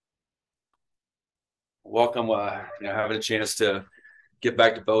welcome. Having a chance to get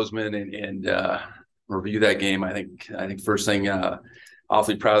back to Bozeman and review that game. I think first thing,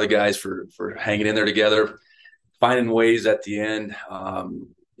 awfully proud of the guys for hanging in there together, finding ways at the end.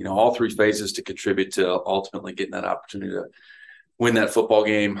 All three phases to contribute to ultimately getting that opportunity to win that football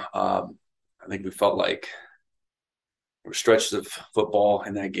game. I think we felt like there were stretches of football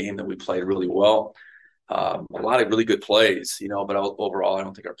in that game that we played really well. A lot of really good plays, but overall, I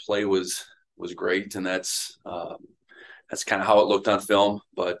don't think our play was great, and that's kind of how it looked on film.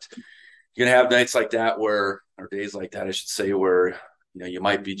 But you're gonna have nights like that or days like that, I should say, where you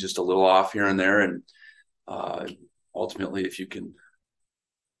might be just a little off here and there, and uh, ultimately, if you can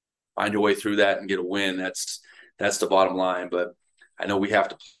find your way through that and get a win, that's the bottom line. But I know we have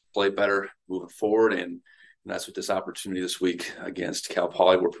to play better moving forward, and that's what this opportunity this week against Cal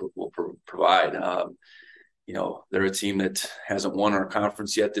Poly will provide. They're a team that hasn't won our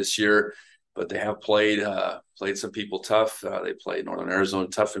conference yet this year, but they have played some people tough. They played Northern Arizona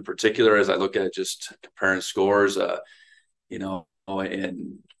tough in particular. As I look at just comparing scores,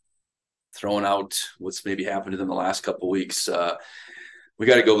 and throwing out what's maybe happened to them the last couple of weeks. We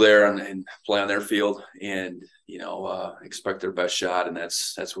got to go there and play on their field and expect their best shot, and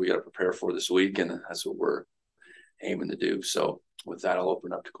that's what we got to prepare for this week, and that's what we're aiming to do. So with that, I'll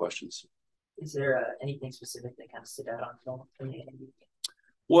open up to questions. Is there anything specific that kind of stood out on film for you?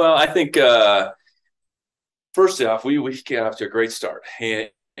 Well, I think first off, we get off to a great start, and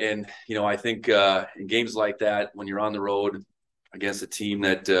I think in games like that, when you're on the road against a team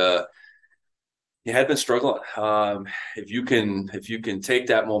that you had been struggling, if you can take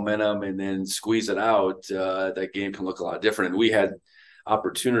that momentum and then squeeze it out, that game can look a lot different. And we had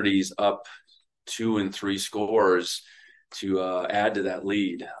opportunities up 2 and 3 scores to add to that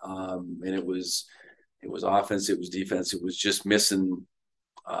lead, and it was offense, it was defense, it was just missing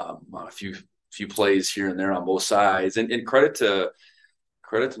on a few plays here and there on both sides. And credit to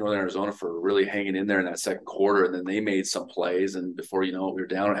Northern Arizona for really hanging in there in that second quarter, and then they made some plays, and before you know it, we were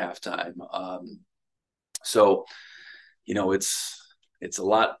down at halftime. So it's a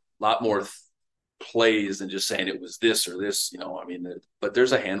lot more plays than just saying it was this or this. But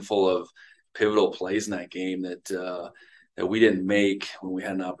there's a handful of pivotal plays in that game that we didn't make when we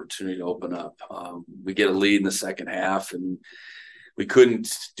had an opportunity to open up. We get a lead in the second half, and we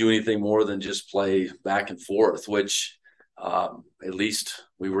couldn't do anything more than just play back and forth, which at least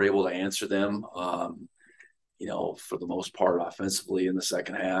we were able to answer them, for the most part offensively in the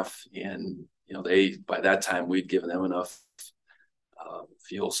second half. And, by that time, we'd given them enough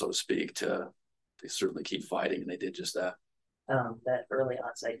fuel, so to speak, to certainly keep fighting, and they did just that. That early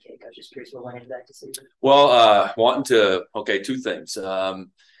onside kick, I was just curious what went into that decision. Well, two things.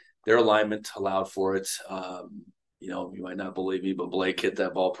 Their alignment allowed for it. You might not believe me, but Blake hit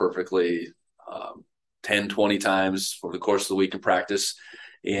that ball perfectly 10, 20 times over the course of the week in practice.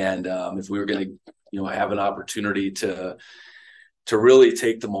 And if we were going to, have an opportunity to really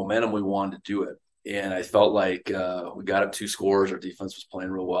take the momentum, we wanted to do it. And I felt like we got up 2 scores. Our defense was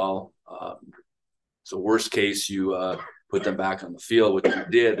playing real well. So worst case, you put them back on the field, which we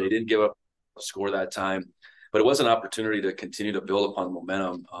did. They didn't give up a score that time, but it was an opportunity to continue to build upon the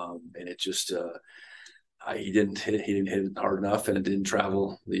momentum. And it just he didn't hit it hard enough, and it didn't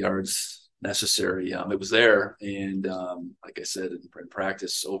travel the yards necessary. It was there, and like I said, in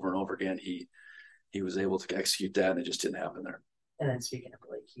practice over and over again, he was able to execute that, and it just didn't happen there. And then speaking of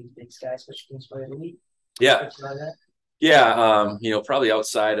Blake, he's big sky, special teams player of the week. Yeah, yeah. Probably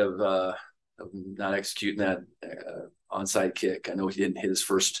outside of not executing that onside kick. I know he didn't hit his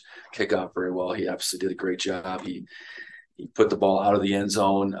first kickoff very well. He obviously did a great job. He put the ball out of the end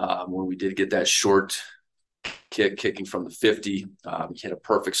zone when we did get that short kicking from the 50. He hit a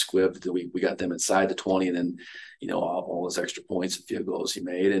perfect squib that we got them inside the 20, and then all those extra points and field goals he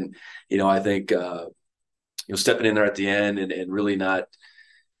made. And I think stepping in there at the end and really not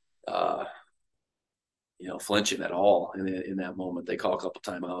flinching at all in that moment. They call a couple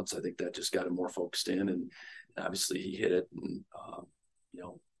timeouts. I think that just got him more focused in, and obviously he hit it, and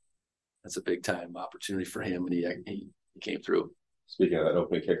that's a big time opportunity for him, and he came through. Speaking of that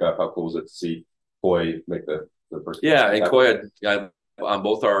opening kickoff, how cool was it to see Coy make the first? Yeah, and Coy had on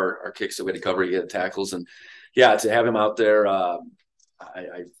both our kicks that we had to cover, he had tackles, and to have him out there, I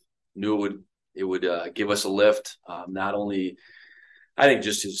knew it would give us a lift. Not only, I think,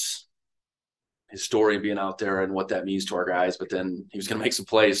 just his story being out there and what that means to our guys, but then he was going to make some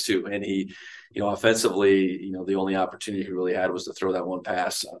plays too. And he, offensively, the only opportunity he really had was to throw that one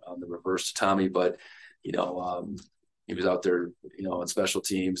pass on the reverse to Tommy. But, he was out there, on special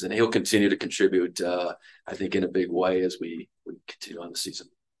teams, and he'll continue to contribute, I think, in a big way as we continue on the season.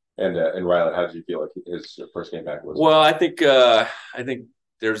 And Ryland, how did you feel like his first game back was? Well, I think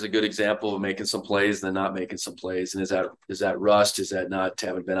there's a good example of making some plays and then not making some plays. And is that rust? Is that not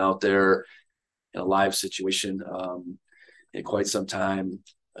having been out there in a live situation in quite some time?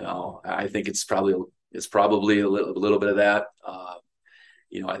 I think it's probably a little bit of that.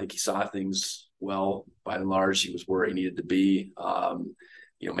 I think he saw things well by and large. He was where he needed to be.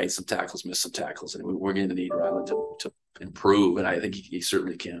 Made some tackles, missed some tackles, and we're going to need Ryland to improve, and I think he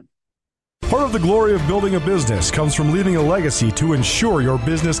certainly can. Part of the glory of building a business comes from leaving a legacy to ensure your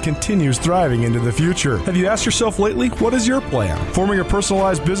business continues thriving into the future. Have you asked yourself lately, what is your plan? Forming a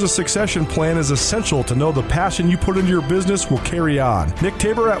personalized business succession plan is essential to know the passion you put into your business will carry on. Nick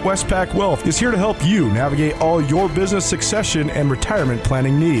Tabor at Westpac Wealth is here to help you navigate all your business succession and retirement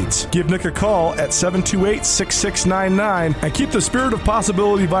planning needs. Give Nick a call at 728-6699 and keep the spirit of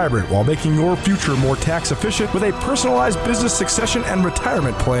possibility vibrant while making your future more tax efficient with a personalized business succession and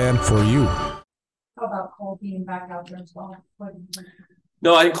retirement plan for you. How about Cole being back out there as well?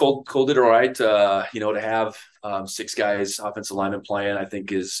 No, I think Cole did all right. To have 6 guys offensive linemen playing, I think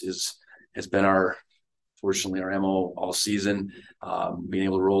has been fortunately our MO all season. Being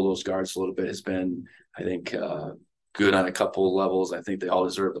able to roll those guards a little bit has been, I think, good on a couple of levels. I think they all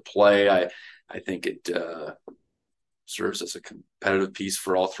deserve to play. I think it serves as a competitive piece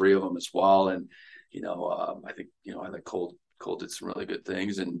for all 3 of them as well. And I think Cole did some really good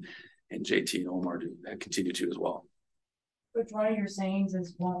things, and JT and Omar continue to as well. Which one of your sayings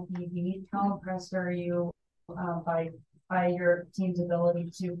is won't be beat? How impressed are you by your team's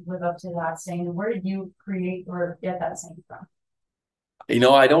ability to live up to that saying? And where did you create or get that saying from?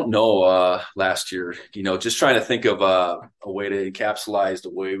 I don't know. Last year, just trying to think of a way to encapsulate the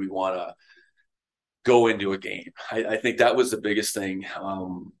way we want to go into a game. I think that was the biggest thing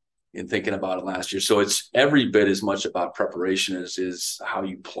in thinking about it last year. So it's every bit as much about preparation as is how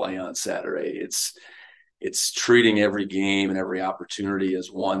you play on Saturday. It's treating every game and every opportunity as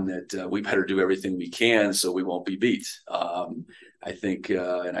one that we better do everything we can so we won't be beat. I think,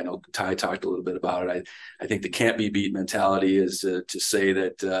 and I know Ty talked a little bit about it, I think the can't be beat mentality is to say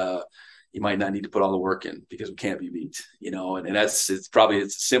that you might not need to put all the work in because we can't be beat, and it's probably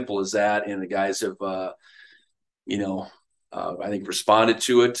as simple as that. And the guys have, I think responded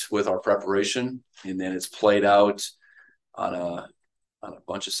to it with our preparation, and then it's played out on a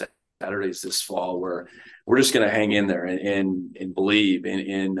bunch of Saturdays this fall where we're just going to hang in there and believe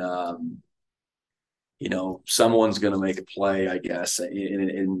in someone's going to make a play, I guess.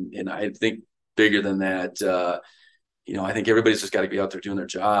 And I think bigger than that, I think everybody's just got to be out there doing their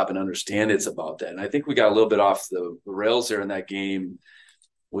job and understand it's about that. And I think we got a little bit off the rails there in that game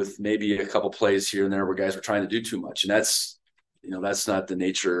with maybe a couple plays here and there where guys were trying to do too much. And that's not the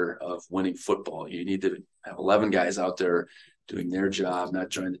nature of winning football. You need to have 11 guys out there doing their job,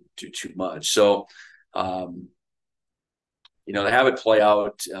 not trying to do too much. So, to have it play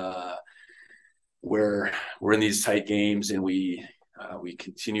out where we're in these tight games and we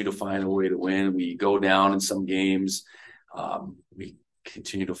continue to find a way to win. We go down in some games. We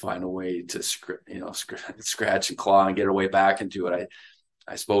continue to find a way to scratch and claw and get our way back into it.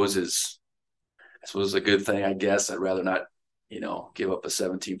 I suppose is a good thing, I guess. I'd rather not, give up a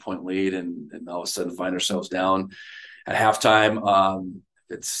 17-point lead and all of a sudden find ourselves down at halftime.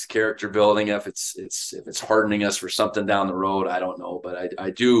 If it's character building, if it's hardening us for something down the road, I don't know. But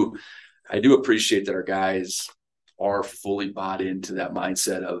I do appreciate that our guys are fully bought into that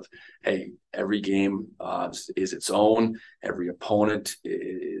mindset of, hey, every game is its own. Every opponent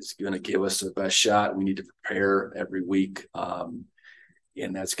is going to give us the best shot. We need to prepare every week. And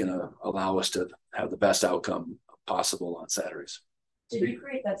that's going to allow us to have the best outcome possible on Saturdays. Did you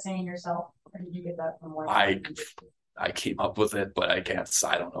create that saying yourself, or did you get that from one? I came up with it, but I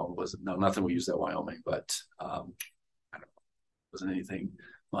don't know. Nothing we used at Wyoming, but I don't know. It wasn't anything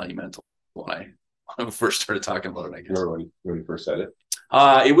monumental when I first started talking about it, I guess. Remember when you first said it?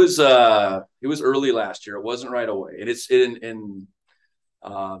 It was early last year. It wasn't right away. And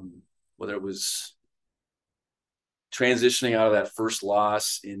whether it was transitioning out of that first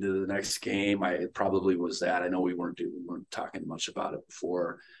loss into the next game, it probably was that. I know we weren't talking much about it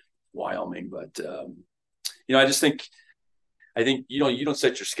before Wyoming, but I think you don't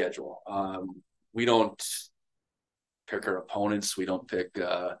set your schedule. We don't pick our opponents. We don't pick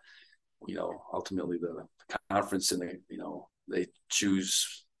ultimately the conference, and they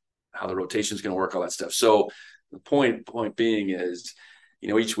choose how the rotation is going to work, all that stuff. So the point being is,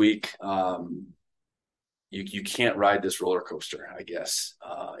 each week you can't ride this roller coaster, I guess.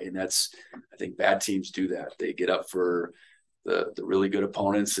 And I think bad teams do that. They get up for the really good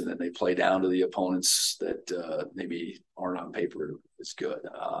opponents, and then they play down to the opponents that maybe aren't on paper as good.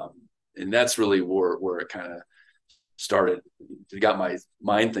 And that's really where it kind of started. It got my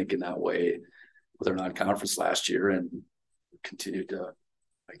mind thinking that way with our non-conference last year, and continued to,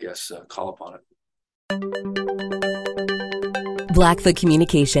 I guess, call upon it. Blackfoot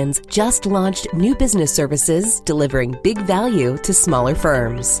Communications just launched new business services delivering big value to smaller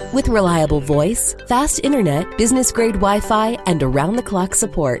firms. With reliable voice, fast internet, business-grade Wi-Fi, and around-the-clock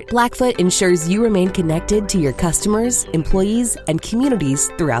support, Blackfoot ensures you remain connected to your customers, employees, and communities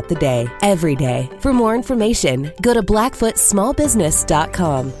throughout the day, every day. For more information, go to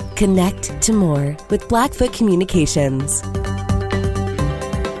blackfootsmallbusiness.com. Connect to more with Blackfoot Communications.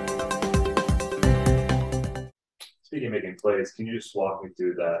 Speaking of making plays, can you just walk me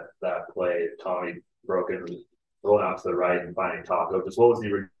through that play? Tommy broken, rolling out to the right and finding Taco. Just what was the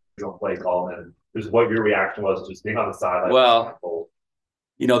original play call, and just what your reaction was, just being on the sideline? Well,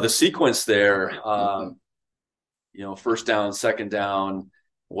 the sequence there, first down, second down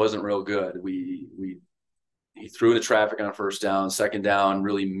wasn't real good. He threw into traffic on first down, second down,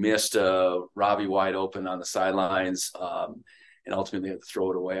 really missed Robbie wide open on the sidelines. And ultimately had to throw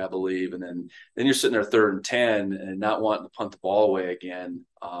it away, I believe. And then you're sitting there 3rd and 10 and not wanting to punt the ball away again,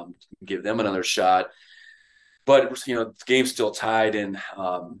 give them another shot. But, the game's still tied. And,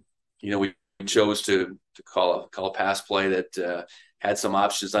 we chose to call a pass play that had some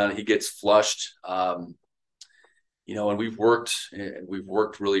options on it. He gets flushed, and we've worked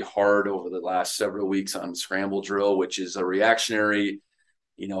really hard over the last several weeks on scramble drill, which is a reactionary,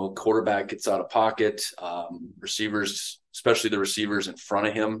 quarterback gets out of pocket, receivers, especially the receivers in front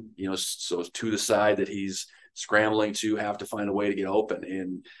of him, so to the side that he's scrambling to, have to find a way to get open.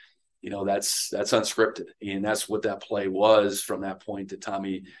 And, that's unscripted. And that's what that play was from that point that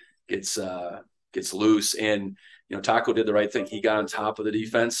Tommy gets loose. And, Taco did the right thing. He got on top of the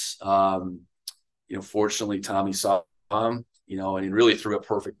defense. Fortunately, Tommy saw him, and he really threw a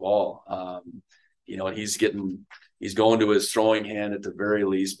perfect ball. And he's going to his throwing hand at the very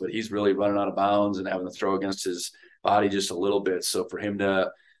least, but he's really running out of bounds and having to throw against his body just a little bit. So for him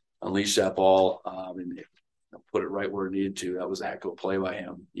to unleash that ball and put it right where it needed to, that was a heck of a play by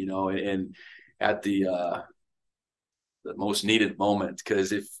him, and at the most needed moment,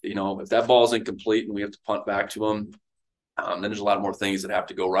 because if that ball's incomplete and we have to punt back to him, then there's a lot more things that have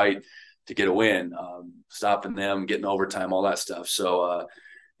to go right to get a win, stopping them, getting overtime, all that stuff. So,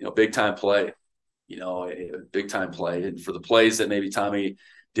 big time play. A big time play. And for the plays that maybe Tommy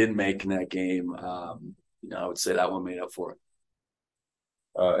didn't make in that game, I would say that one made up for it.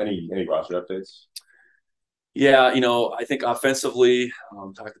 Any roster updates? Yeah, I think offensively,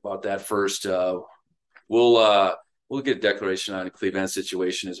 talked about that first. We'll get a declaration on the Cleveland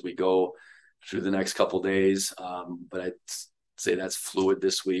situation as we go through the next couple of days. But I'd say that's fluid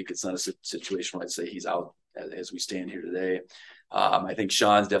this week. It's not a situation where I'd say he's out as we stand here today. I think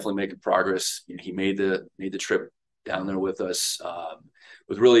Sean's definitely making progress. He made the trip down there with us,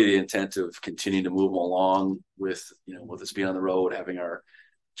 with really the intent of continuing to move him along with us being on the road, having our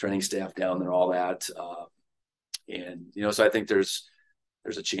training staff down there, all that. So I think there's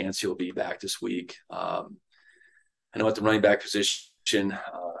a chance he'll be back this week. I know at the running back position,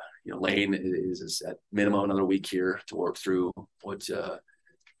 Lane is at minimum another week here to work through what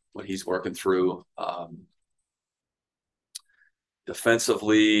he's working through.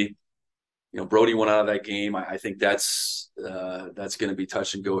 Defensively, Brody went out of that game. I think that's going to be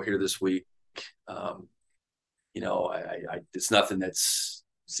touch and go here this week. It's nothing that's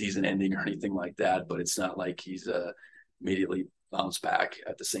season ending or anything like that, but it's not like he's immediately bounced back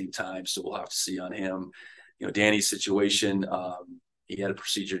at the same time. So we'll have to see on him. Danny's situation, he had a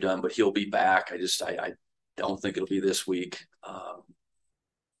procedure done, but he'll be back. I don't think it'll be this week. I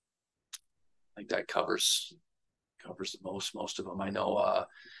think that covers most of them. I know,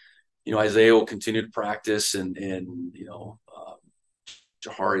 Isaiah will continue to practice and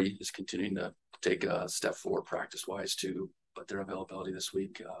Jahari is continuing to take a step forward practice wise too, but their availability this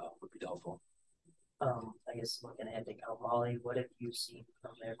week would be doubtful. I guess looking ahead to Cal Poly, what have you seen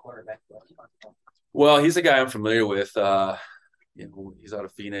from their quarterback? Well, he's a guy I'm familiar with. He's out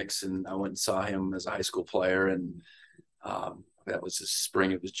of Phoenix, and I went and saw him as a high school player, and that was the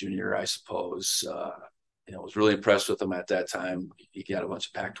spring of his junior year, I suppose. Was really impressed with him at that time. He got a bunch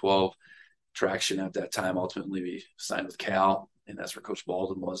of Pac-12 traction at that time. Ultimately, we signed with Cal, and that's where Coach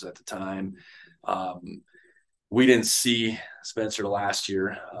Baldwin was at the time. We didn't see Spencer last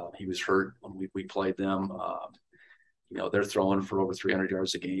year. He was hurt when we played them. They're throwing for over 300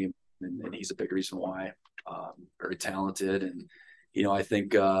 yards a game, and he's a big reason why. Very talented, and I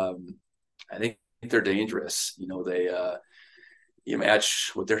think they're dangerous. you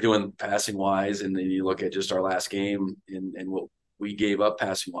match what they're doing passing wise, and then you look at just our last game and what we gave up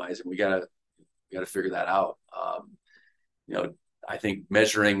passing wise, and we gotta figure that out. You know, I think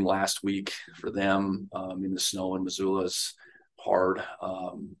measuring last week for them in the snow in Missoula is hard.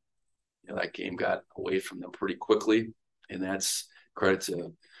 You know, that game got away from them pretty quickly, and that's credit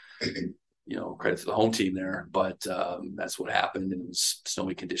to the home team there. But that's what happened, and it was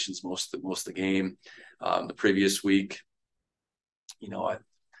snowy conditions most of the game. The previous week, you know, I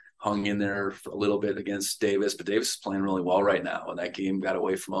hung in there for a little bit against Davis, but Davis is playing really well right now, and that game got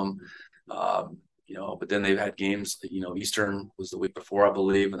away from them. You know, but then they've had games, you know, Eastern was the week before, I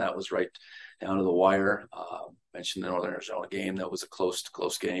believe, and that was right down to the wire. Mentioned the Northern Arizona game, that was a close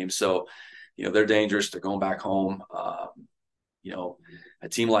game. So, you know, they're dangerous. They're going back home. You know, a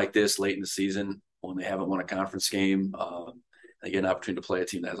team like this late in the season, when they haven't won a conference game, they get an opportunity to play a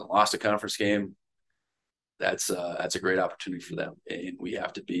team that hasn't lost a conference game. That's a great opportunity for them, and we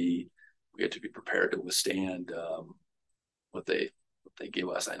have to be prepared to withstand what they give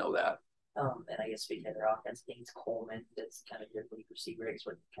us. I know that. And I guess speaking of their offense, Danes Coleman, that's kind of your lead receiver.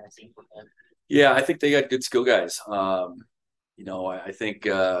 What kind of seen from him? Yeah, I think they got good skill guys. You know, I think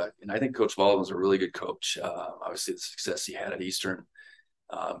Coach Baldwin's a really good coach. Obviously, the success he had at Eastern,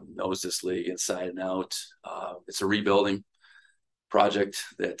 knows this league inside and out. It's a rebuilding project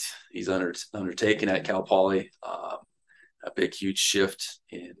that he's undertaken at Cal Poly. A big, huge shift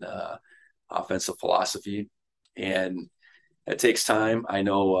in offensive philosophy, and it takes time. I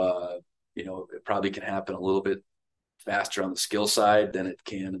know, you know, it probably can happen a little bit faster on the skill side than it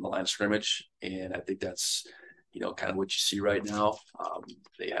can in the line of scrimmage, and I think that's, you know, kind of what you see right now.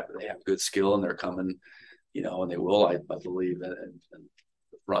 They have good skill, and they're coming, you know, and they will, I believe, in the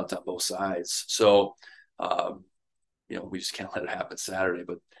front on both sides. So, you know, we just can't let it happen Saturday.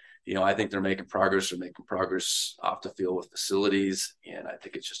 But, you know, I think they're making progress. They're making progress off the field with facilities, and I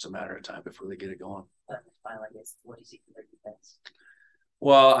think it's just a matter of time before they get it going. Finally, I guess, what do you see for their defense?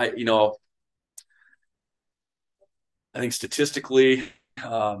 Well, I think statistically,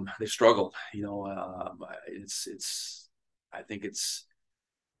 they've struggled. You know, I think it's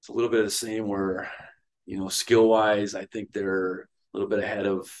a little bit of the same where, you know, skill wise, I think they're a little bit ahead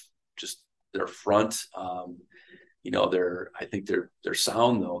of just their front. You know, I think they're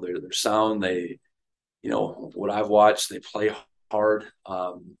sound though. They're sound. They, you know, what I've watched, they play hard.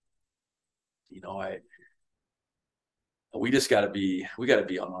 You know, we got to be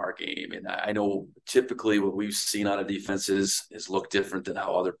on our game. And I know typically what we've seen out of defenses is look different than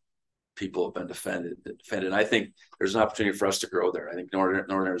how other people have been defended. And I think there's an opportunity for us to grow there. I think Northern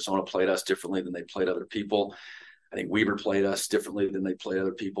Arizona played us differently than they played other people. I think Weber played us differently than they played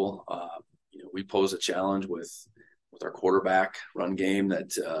other people. You know, we pose a challenge with our quarterback run game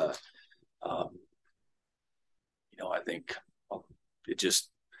that, you know, I think it just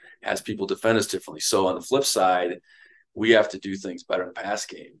has people defend us differently. So on the flip side, we have to do things better in the pass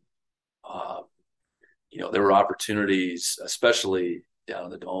game. You know, there were opportunities, especially down in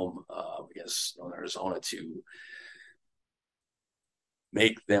the dome against Northern Arizona, to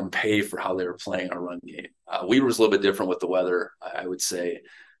make them pay for how they were playing our run game. Weber was a little bit different with the weather, I would say,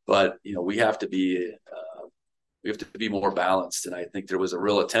 but you know, we have to be more balanced. And I think there was a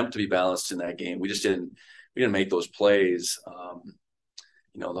real attempt to be balanced in that game. We didn't make those plays.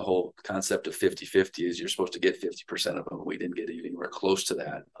 You know, the whole concept of 50-50 is you're supposed to get 50% of them. We didn't get anywhere close to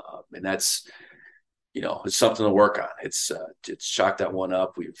that. And that's, you know, it's something to work on. It's chalk that one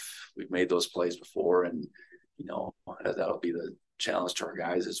up. We've made those plays before, and, you know, that'll be the challenge to our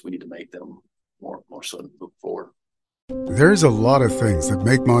guys is we need to make them more so to move forward. There's a lot of things that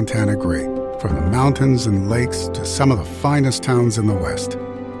make Montana great, from the mountains and lakes to some of the finest towns in the West.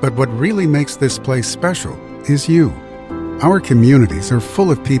 But what really makes this place special is you. Our communities are full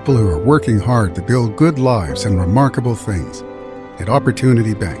of people who are working hard to build good lives and remarkable things. At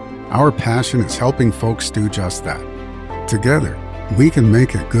Opportunity Bank, our passion is helping folks do just that. Together, we can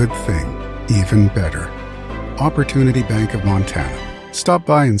make a good thing even better. Opportunity Bank of Montana. Stop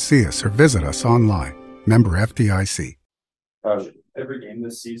by and see us or visit us online. Member FDIC. Every game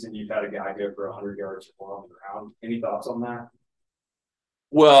this season, you've had a guy go for 100 yards or more on the ground. Any thoughts on that?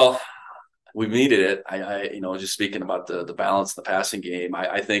 Well, we needed it. I you know, just speaking about the balance, the passing game,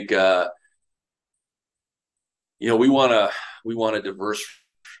 I think, you know, we want a diverse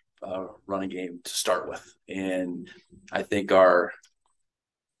running game to start with. And I think our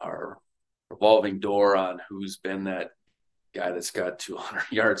revolving door on who's been that guy that's got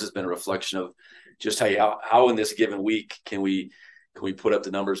 200 yards has been a reflection of just how in this given week can we put up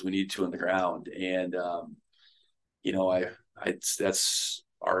the numbers we need to on the ground. And, you know, that's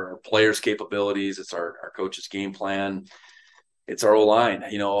our players' capabilities. It's our coach's game plan. it's our O-line.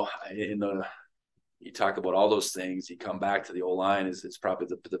 You talk about all those things, you come back to the O-line is probably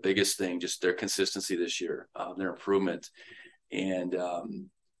the biggest thing, just their consistency this year, their improvement. And,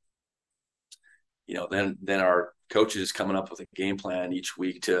 then our coaches coming up with a game plan each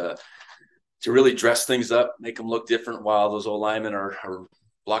week to really dress things up, make them look different while those O-linemen are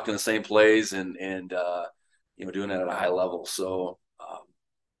blocking the same plays and doing it at a high level. So,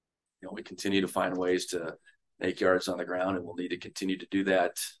 we continue to find ways to make yards on the ground, and we'll need to continue to do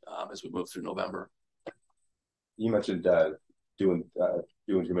that as we move through November. You mentioned doing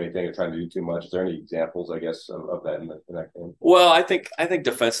too many things, trying to do too much. Is there any examples, I guess, of that in that game? Well, I think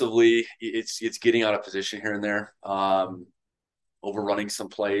defensively, it's getting out of position here and there, overrunning some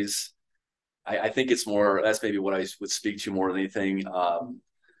plays. I think it's more, that's maybe what I would speak to more than anything. I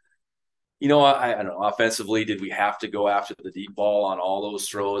don't know. Offensively, did we have to go after the deep ball on all those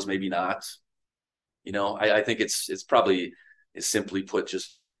throws? Maybe not. I think it's probably, it's simply put,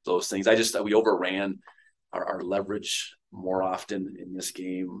 just those things. We overran our leverage more often in this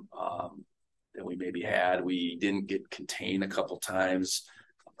game than we maybe had. We didn't get contained a couple times.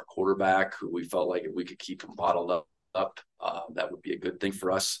 Our quarterback, who we felt like if we could keep him bottled up, that would be a good thing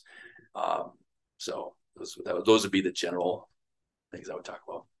for us. So those would be the general things I would talk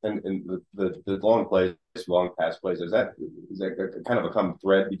about. And the long plays, long pass plays, is that kind of a common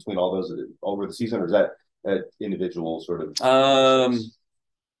thread between all those over the season, or is that individual sort of?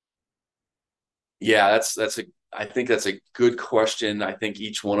 Yeah, I think that's a good question. I think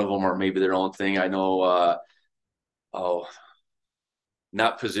each one of them are maybe their own thing. I know,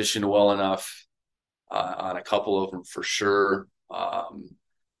 not positioned well enough on a couple of them for sure.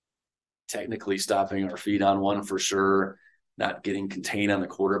 Technically stopping our feet on one for sure. Not getting contained on the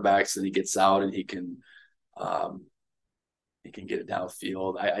quarterbacks, then he gets out and he can get it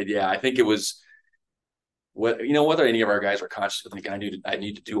downfield. I think it was whether any of our guys were conscious of thinking I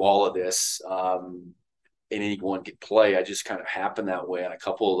need to do all of this in any one good play. I just kind of happened that way on a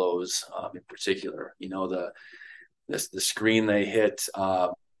couple of those in particular. The screen they hit,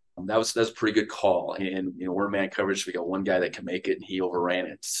 that's a pretty good call. And we're man coverage. So we got one guy that can make it, and he overran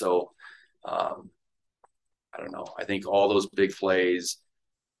it. So I don't know. I think all those big plays,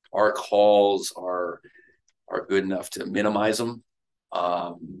 our calls are good enough to minimize them.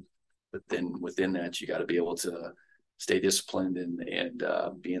 But then within that, you got to be able to stay disciplined and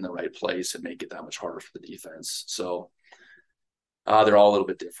be in the right place and make it that much harder for the defense. So they're all a little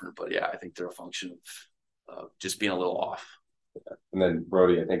bit different, but yeah, I think they're a function of just being a little off. And then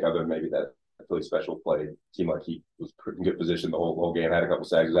Brody, I think other than maybe that really special play, seemed like he was in good position the whole game, had a couple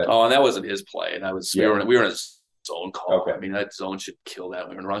sags. And that wasn't his play. And that was, we were in a zone call. Okay. I mean, that zone should kill that.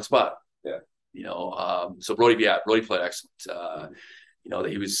 We were in the wrong spot. Yeah. So Brody played excellent.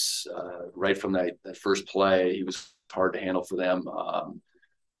 He was right from that first play, he was hard to handle for them.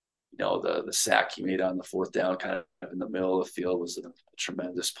 The sack he made on the fourth down, kind of in the middle of the field, was a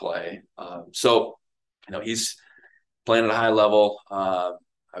tremendous play. He's playing at a high level.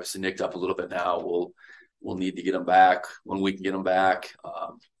 Obviously nicked up a little bit now. We'll need to get him back when we can get him back.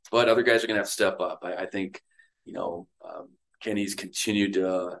 But other guys are going to have to step up. I think, Kenny's continued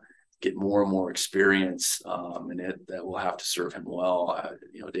to get more and more experience, and that will have to serve him well.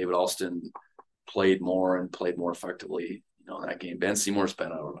 David Alston played more effectively, in that game. Ben Seymour's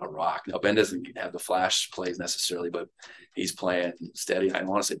been a rock. Now, Ben doesn't have the flash plays necessarily, but he's playing steady. I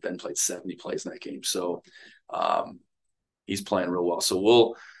want to say Ben played 70 plays in that game. So he's playing real well. So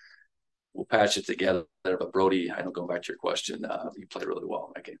we'll patch it together. But Brody, I know, going back to your question, he played really well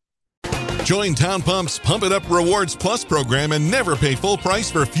in that game. Join Town Pump's Pump It Up Rewards Plus program and never pay full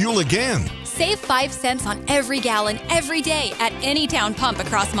price for fuel again. Save 5 cents on every gallon every day at any Town Pump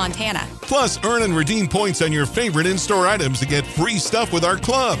across Montana. Plus, earn and redeem points on your favorite in-store items to get free stuff with our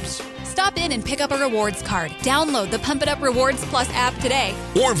clubs. Stop in and pick up a rewards card. Download the Pump It Up Rewards Plus app today.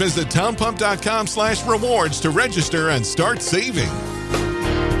 Or visit townpump.com/rewards to register and start saving.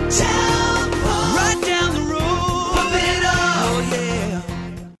 Town Pump. Right down the road. Pump it up.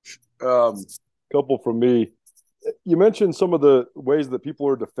 Oh, yeah. Couple from me. You mentioned some of the ways that people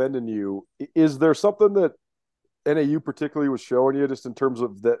are defending you. Is there something that NAU particularly was showing you just in terms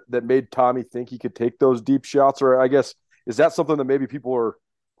of that made Tommy think he could take those deep shots? Or I guess, is that something that maybe people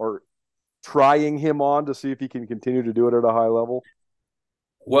are trying him on to see if he can continue to do it at a high level?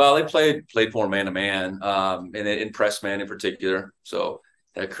 Well, they played more man-to-man, and in press man in particular. So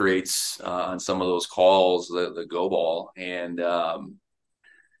that creates on some of those calls the go ball. And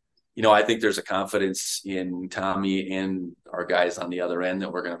I think there's a confidence in Tommy and our guys on the other end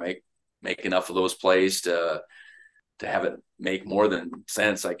that we're going to make enough of those plays to have it make more than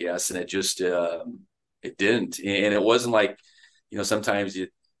sense, I guess. And it just it didn't. And it wasn't like sometimes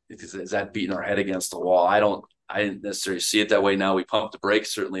is that beating our head against the wall? I didn't necessarily see it that way. Now we pumped the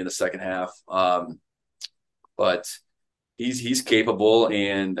brakes certainly in the second half. But he's capable,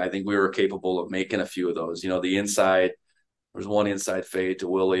 and I think we were capable of making a few of those. The inside, there's one inside fade to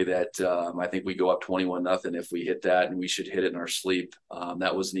Willie that I think we go up 21-0 if we hit that, and we should hit it in our sleep.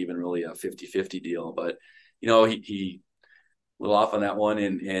 That wasn't even really a 50-50 deal, but he went off on that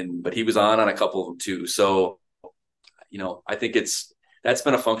one, but he was on a couple of them too. So I think that's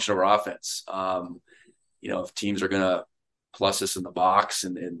been a function of our offense. If teams are going to plus us in the box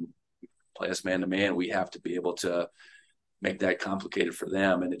and play us man to man, we have to be able to make that complicated for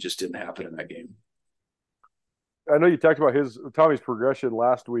them. And it just didn't happen in that game. I know you talked about Tommy's progression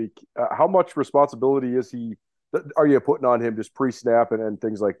last week. How much responsibility are you putting on him just pre-snap and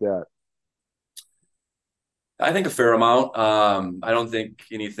things like that? I think a fair amount. I don't think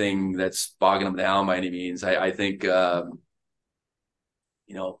anything that's bogging him down by any means. I think, run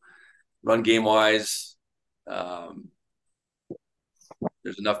game wise,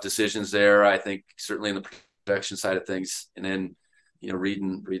 there's enough decisions there. I think certainly in the protection side of things, and then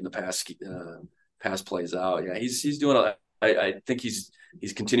reading the pass plays out. Yeah, he's doing. I think he's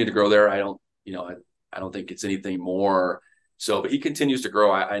continued to grow there. I don't think it's anything more. So, but he continues to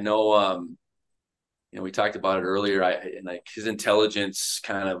grow. I know. We talked about it earlier. And like his intelligence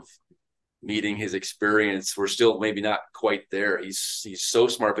kind of meeting his experience, we're still maybe not quite there. He's so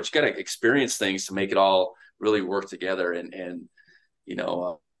smart, but you got to experience things to make it all really work together. And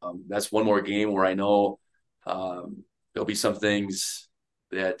that's one more game where I know there'll be some things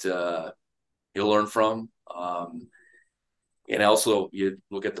that he'll learn from. And also you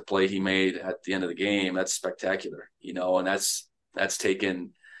look at the play he made at the end of the game. That's spectacular, and that's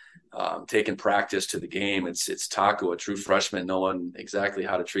taken practice to the game. It's Taco, a true freshman, knowing exactly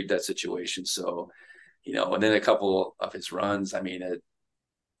how to treat that situation. So, and then a couple of his runs,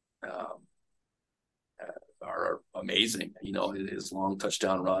 are amazing. His long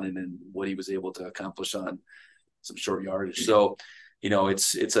touchdown run and then what he was able to accomplish on some short yardage. So,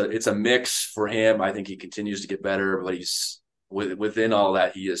 it's a mix for him. I think he continues to get better, but he's within all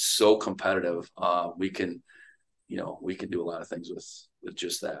that, he is so competitive. We can do a lot of things with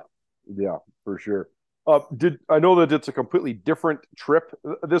just that. Yeah, for sure. I know that it's a completely different trip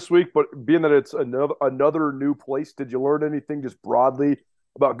this week, but being that it's another new place, did you learn anything just broadly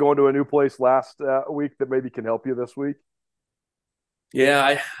about going to a new place last week that maybe can help you this week?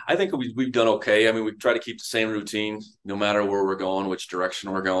 Yeah, I think we've done okay. We try to keep the same routine no matter where we're going, which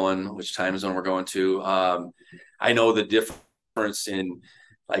direction we're going, which time zone we're going to. I know the difference in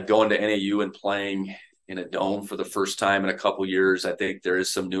like going to NAU and playing in a dome for the first time in a couple years. I think there is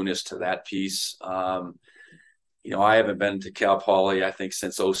some newness to that piece. I haven't been to Cal Poly, I think,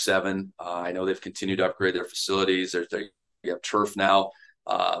 since 2007. I know they've continued to upgrade their facilities. You have turf now.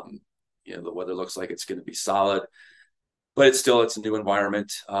 The weather looks like it's going to be solid, but it's a new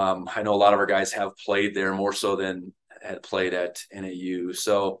environment. I know a lot of our guys have played there more so than had played at NAU.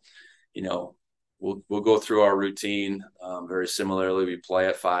 So, we'll go through our routine very similarly. We play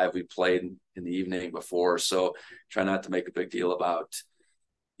at 5. We played in the evening before, so try not to make a big deal about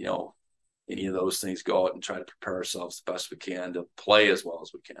any of those things. Go out and try to prepare ourselves the best we can to play as well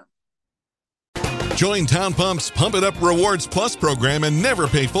as we can. Join Town Pump's Pump It Up Rewards Plus program and never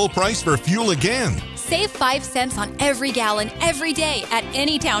pay full price for fuel again. Save 5 cents on every gallon every day at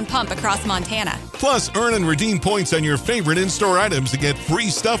any Town Pump across Montana. Plus, earn and redeem points on your favorite in-store items to get free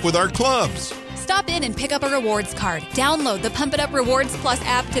stuff with our clubs. Stop in and pick up a rewards card. Download the Pump It Up Rewards Plus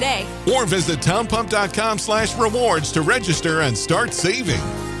app today. Or visit townpump.com/rewards to register and start saving.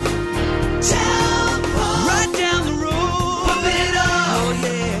 Town Pump. Right down the road. Pump it up. Oh,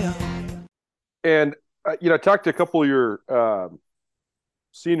 yeah. And, I talked to a couple of your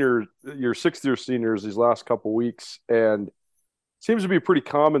seniors, your sixth-year seniors these last couple of weeks, and it seems to be a pretty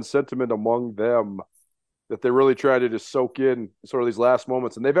common sentiment among them that they really try to just soak in sort of these last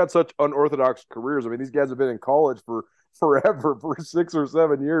moments. And they've had such unorthodox careers. These guys have been in college for forever, for 6 or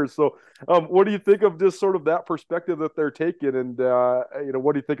 7 years. So what do you think of just sort of that perspective that they're taking? And,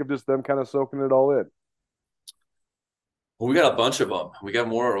 what do you think of just them kind of soaking it all in? Well, we got a bunch of them. We got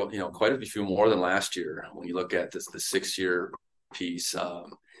more, quite a few more than last year when you look at the 6-year piece.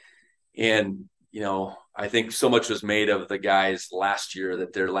 I think so much was made of the guys last year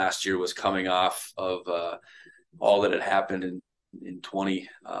that their last year was coming off of all that had happened in 20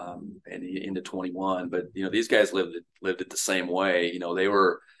 and into 21. But, these guys lived it the same way.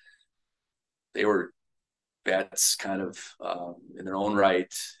 They were vets kind of in their own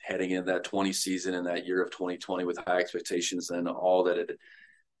right heading into that 20 season and that year of 2020 with high expectations, and all that had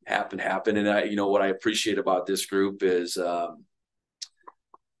happened. And what I appreciate about this group is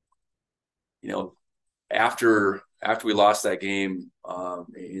after we lost that game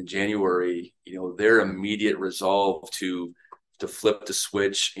in January, their immediate resolve to flip the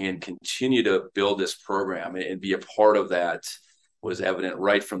switch and continue to build this program and be a part of that was evident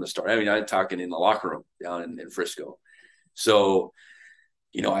right from the start. I mean, I'm talking in the locker room down in Frisco. So,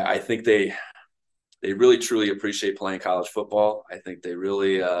 I think they really truly appreciate playing college football. I think they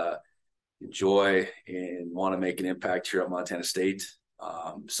really enjoy and want to make an impact here at Montana State.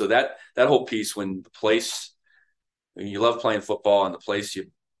 So that whole piece, when you love playing football and the place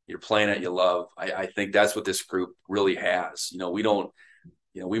you're playing at, you love, I think that's what this group really has.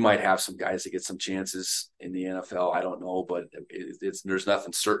 We might have some guys that get some chances in the NFL. I don't know, but there's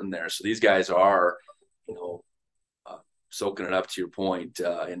nothing certain there. So these guys are, soaking it up, to your point,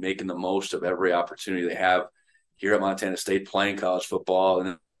 and making the most of every opportunity they have here at Montana State, playing college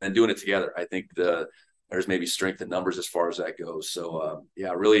football and doing it together. I think there's maybe strength in numbers as far as that goes. So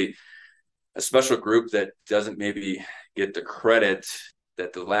really a special group that doesn't maybe get the credit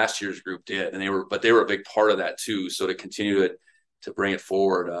that the last year's group did. And they were a big part of that too. So to continue to bring it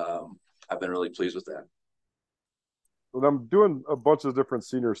forward, I've been really pleased with that. Well, I'm doing a bunch of different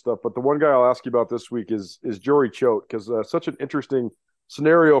senior stuff, but the one guy I'll ask you about this week is Jory Choate, because such an interesting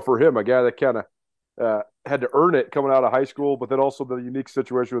scenario for him, a guy that kind of had to earn it coming out of high school, but then also the unique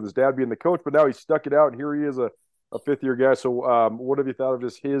situation with his dad being the coach, but now he stuck it out, and here he is, a fifth-year guy. So what have you thought of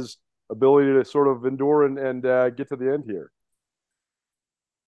just his ability to sort of endure and get to the end here?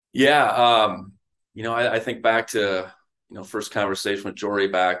 Yeah, I think back to, first conversation with Jory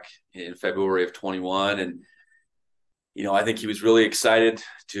back in February of 21, and I think he was really excited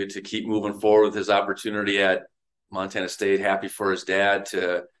to keep moving forward with his opportunity at Montana State. Happy for his dad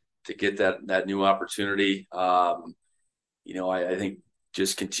to get that new opportunity. I think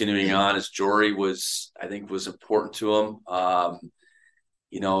just continuing on as Jory was important to him.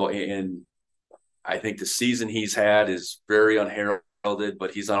 And I think the season he's had is very unheralded,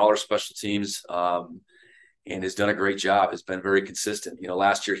 but he's on all our special teams and has done a great job. Has been very consistent.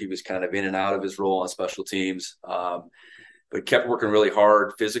 Last year he was kind of in and out of his role on special teams, but kept working really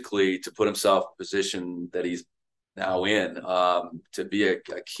hard physically to put himself in a position that he's now in to be a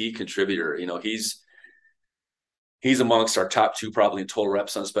key contributor. He's amongst our top two probably in total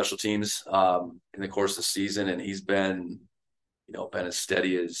reps on special teams in the course of the season, and he's been as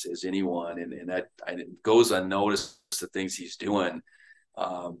steady as anyone, and that goes unnoticed, the things he's doing.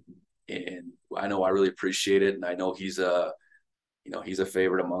 And I know I really appreciate it, and I know he's a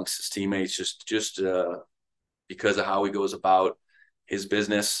favorite amongst his teammates just because of how he goes about his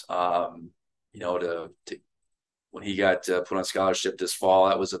business. When he got put on scholarship this fall,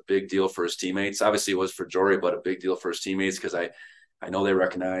 that was a big deal for his teammates. Obviously, it was for Jory, but a big deal for his teammates because I know they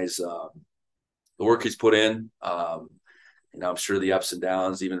recognize the work he's put in. I'm sure the ups and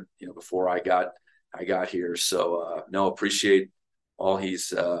downs, even before I got here. So appreciate all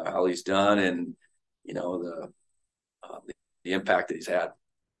how he's done, and the impact that he's had.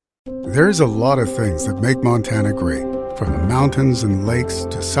 There's a lot of things that make Montana great, from the mountains and lakes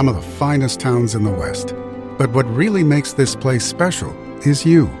to some of the finest towns in the West. But what really makes this place special is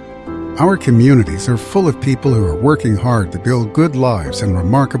you. Our communities are full of people who are working hard to build good lives and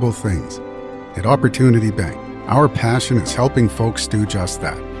remarkable things. At Opportunity Bank, our passion is helping folks do just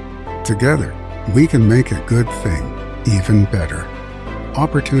that. Together, we can make a good thing even better.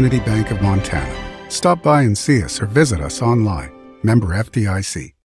 Opportunity Bank of Montana. Stop by and see us or visit us online. Member FDIC.